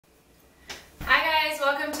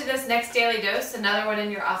to this next daily dose, another one in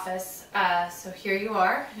your office. So here you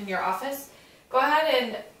are in your office. Go ahead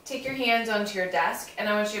and take your hands onto your desk, and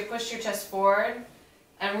I want you to push your chest forward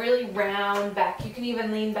and really round back. You can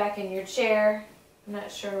even lean back in your chair. I'm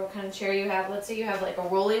not sure what kind of chair you have. Let's say you have like a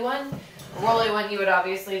rolly one. A rolly one, you would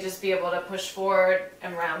obviously just be able to push forward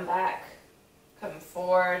and round back. Come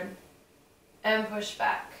forward and push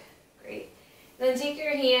back. Great. Then take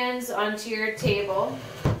your hands onto your table.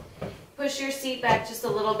 Push your seat back just a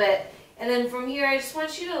little bit. And then from here, I just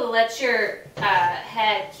want you to let your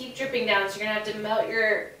head keep dripping down. So you're going to have to melt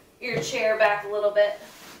your chair back a little bit.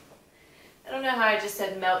 I don't know how I just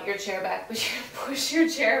said melt your chair back, but you're going to push your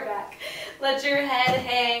chair back. Let your head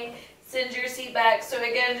hang. Send your seat back. So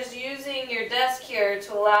again, just using your desk here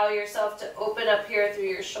to allow yourself to open up here through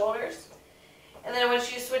your shoulders. And then I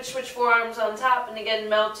want you to switch forearms on top, and again,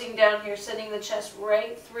 melting down here, sending the chest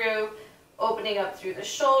right through, opening up through the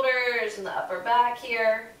shoulders and the upper back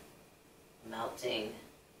here. Melting.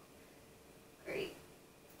 Great.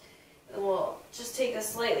 And we'll just take a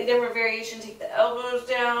slightly different variation. Take the elbows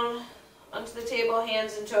down onto the table,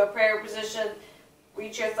 hands into a prayer position.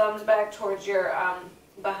 Reach your thumbs back towards your,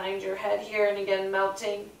 behind your head here, and again,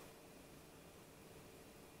 melting.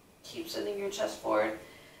 Keep sending your chest forward.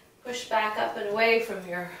 Push back up and away from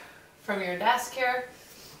your desk here.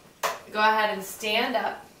 Go ahead and stand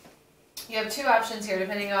up. You have two options here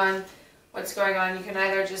depending on what's going on. You can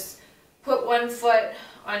either just put one foot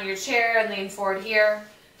on your chair and lean forward here.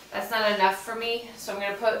 That's not enough for me, so I'm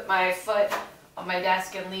going to put my foot on my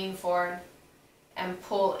desk and lean forward and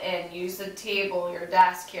pull in. Use the table, your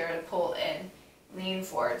desk here, to pull in. Lean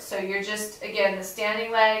forward. So you're just, again, the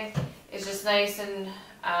standing leg is just nice and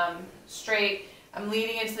straight. I'm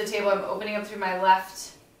leaning into the table. I'm opening up through my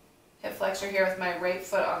left hip flexor here with my right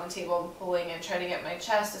foot on the table and pulling in, trying to get my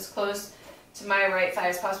chest as close to my right thigh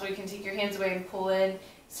as possible. You can take your hands away and pull in,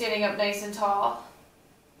 standing up nice and tall.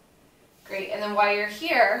 Great. And then while you're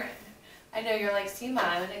here, I know you're like, Seema,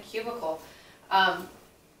 I'm in a cubicle.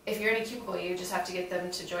 If you're in a cubicle, you just have to get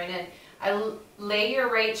them to join in. I lay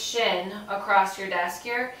your right shin across your desk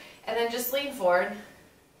here, and then just lean forward.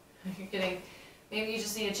 You're getting... Maybe you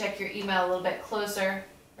just need to check your email a little bit closer,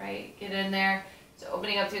 right? Get in there. So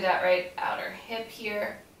opening up through that right outer hip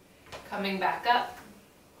here, coming back up.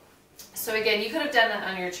 So again, you could have done that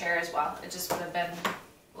on your chair as well. It just would have been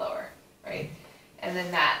lower, right? And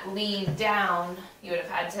then that lean down, you would have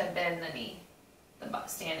had to bend the knee, the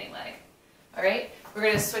standing leg. All right? We're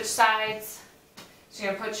going to switch sides. So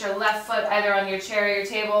you're going to put your left foot either on your chair or your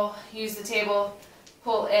table. Use the table,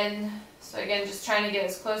 pull in. So again, just trying to get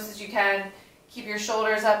as close as you can. Keep your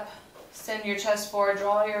shoulders up, send your chest forward,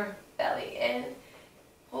 draw your belly in,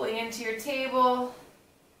 pulling into your table,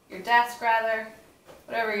 your desk rather,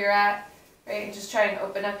 whatever you're at, right? And just try and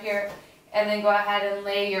open up here. And then go ahead and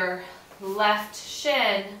lay your left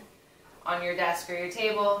shin on your desk or your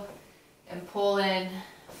table and pull in,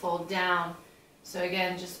 fold down. So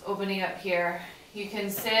again, just opening up here. You can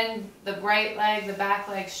send the right leg, the back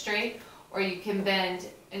leg straight, or you can bend.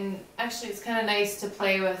 And actually it's kind of nice to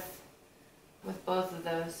play with both of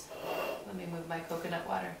those. Let me move my coconut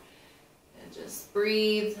water. And just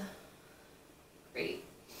breathe. Great.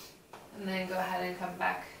 And then go ahead and come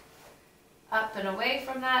back up and away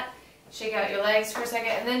from that. Shake out your legs for a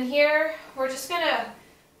second. And then here, we're just going to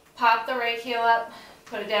pop the right heel up,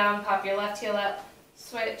 put it down, pop your left heel up,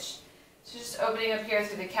 switch. So just opening up here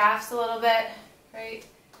through the calves a little bit, right?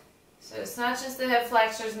 So it's not just the hip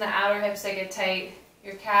flexors and the outer hips that get tight.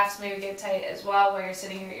 Your calves maybe get tight as well while you're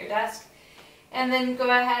sitting here at your desk. And then go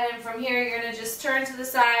ahead and from here, you're going to just turn to the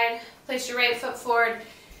side, place your right foot forward,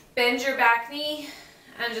 bend your back knee,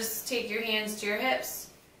 and just take your hands to your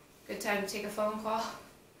hips. Good time to take a phone call,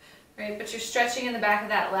 right? But you're stretching in the back of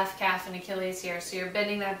that left calf and Achilles here. So you're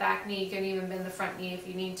bending that back knee. You can even bend the front knee if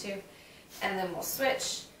you need to. And then we'll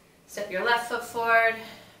switch. Step your left foot forward,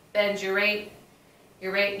 bend your right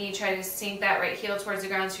knee, try to sink that right heel towards the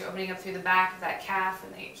ground so you're opening up through the back of that calf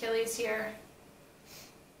and the Achilles here.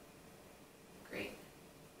 Great.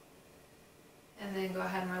 And then go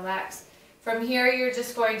ahead and relax. From here, you're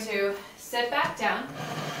just going to sit back down,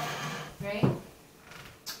 right?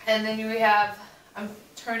 And then we have, I'm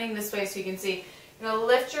turning this way so you can see, you're going to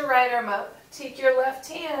lift your right arm up, take your left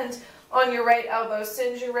hand on your right elbow,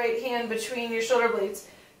 send your right hand between your shoulder blades.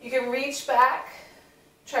 You can reach back,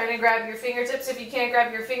 trying to grab your fingertips. If you can't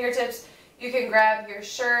grab your fingertips, you can grab your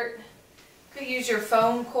shirt. You could use your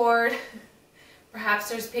phone cord. Perhaps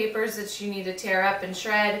there's papers that you need to tear up and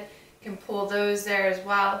shred. You can pull those there as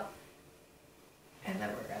well. And then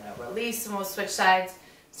we're going to release and we'll switch sides.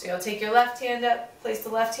 So you'll take your left hand up, place the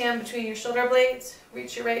left hand between your shoulder blades,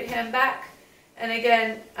 reach your right hand back, And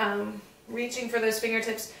again, reaching for those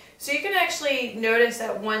fingertips. So you can actually notice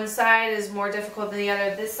that one side is more difficult than the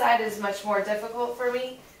other. This side is much more difficult for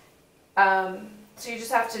me. So you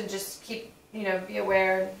just have to just keep, be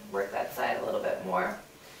aware and work that side a little bit more.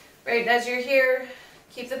 Right, as you're here,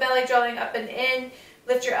 keep the belly drawing up and in.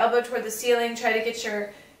 Lift your elbow toward the ceiling. Try to get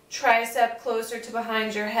your tricep closer to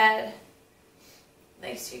behind your head.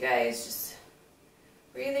 Nice, you guys. Just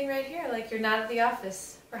breathing right here like you're not at the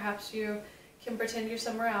office. Perhaps you can pretend you're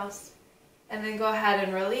somewhere else. And then go ahead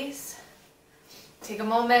and release. Take a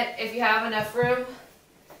moment, if you have enough room,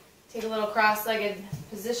 take a little cross-legged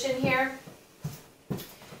position here.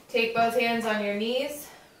 Take both hands on your knees,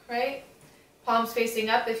 right? Palms facing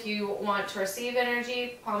up if you want to receive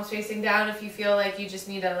energy. Palms facing down if you feel like you just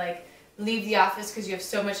need to leave the office because you have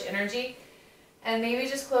so much energy. And maybe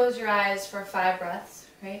just close your eyes for 5 breaths,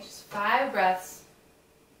 right? Just 5 breaths.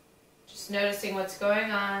 Just noticing what's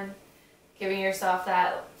going on, giving yourself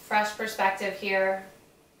that fresh perspective here.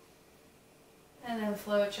 And then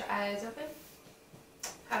float your eyes open.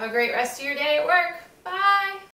 Have a great rest of your day at work. Bye.